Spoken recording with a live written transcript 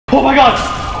Oh my god!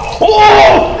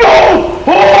 Oh! No!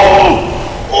 Oh!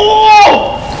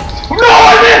 Oh! No! I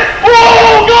missed!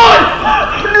 Oh god!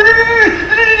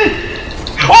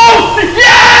 Oh!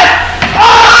 Yes!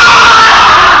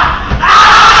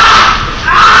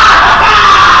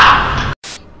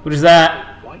 What is that?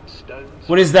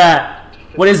 What is that?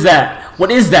 What is that?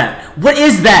 What is that? What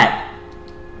is that?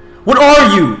 What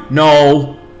are you?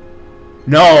 No.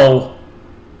 No.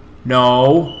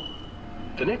 No.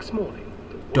 The next morning,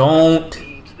 don't.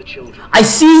 the children I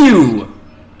see you.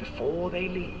 Before they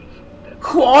leave,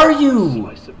 who are you?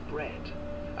 slice of bread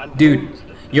and dude,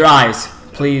 your eyes,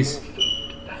 please.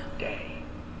 That day.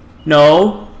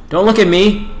 No. Don't look at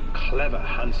me. Clever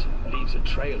Hansen leaves a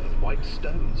trail of white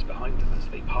stones behind them as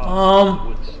they pass through the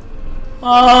woods.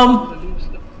 Lose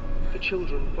them. The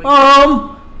children wait,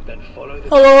 then follow the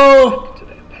back to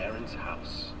their parents'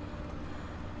 house.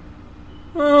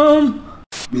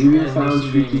 Maybe it sounds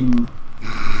freaking.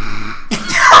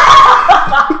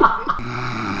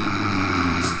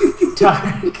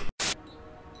 Dark.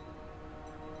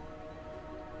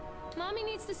 Mommy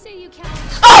needs to see you, Cal.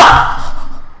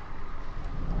 I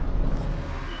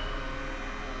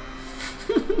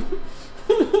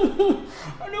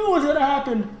knew it was gonna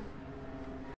happen.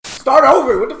 Start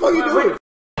over. What the fuck are you doing?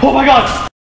 Oh my god!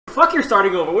 Fuck, you're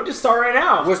starting over. We'll just start right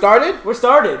now. We're started? We're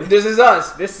started. This is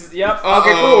us. This is, yep.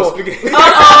 Okay, cool. Spaghetti.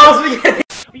 Spaghetti.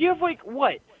 You have like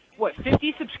what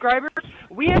 50 subscribers?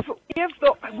 We have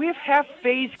half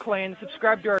FaZe Clan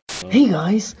subscribed to our. Hey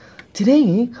guys,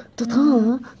 today,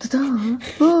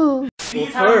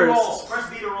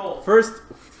 First,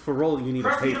 for roll, you need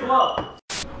a paper.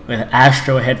 With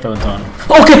Astro headphones on.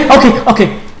 Okay.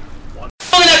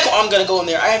 I'm gonna go in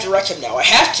there. I have to wreck him now. I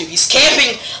have to. He's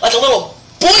camping like a little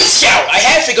Boy Scout. I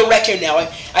have to go wreck him now.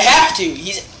 I have to.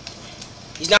 He's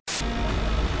not.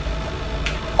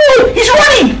 Oh, he's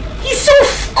running! He's so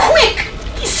quick!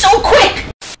 He's so quick!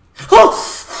 Oh!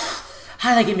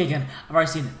 How did that get me again? I've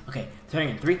already seen it. Okay, turning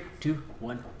in 3, 2,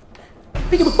 1.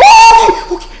 Pick him up. Oh!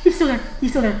 Okay, he's still there. He's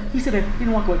still there. He's still there. He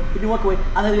didn't walk away. He didn't walk away. I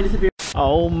thought he was gonna disappear.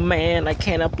 Oh man, I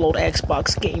can't upload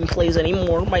Xbox gameplays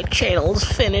anymore. My channel's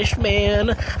finished,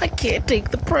 man. I can't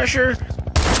take the pressure.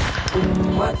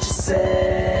 What you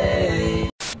say?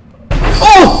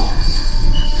 Oh!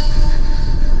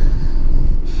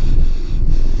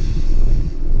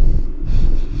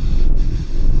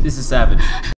 This is savage.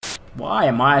 Why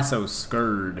am I so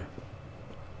scared?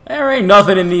 There ain't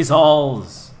nothing in these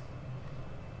halls.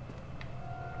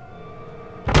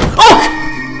 Oh!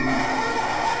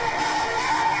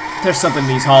 There's something in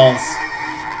these halls.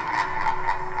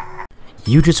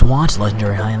 You just watched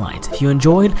Legendary Highlights. If you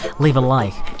enjoyed, leave a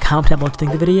like, comment down below what you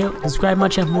think of the video, subscribe to my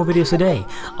channel for more videos today.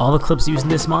 All the clips used in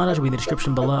this montage will be in the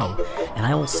description below. And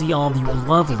I will see all of you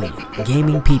lovely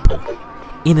gaming people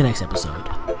in the next episode.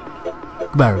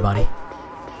 Goodbye, everybody.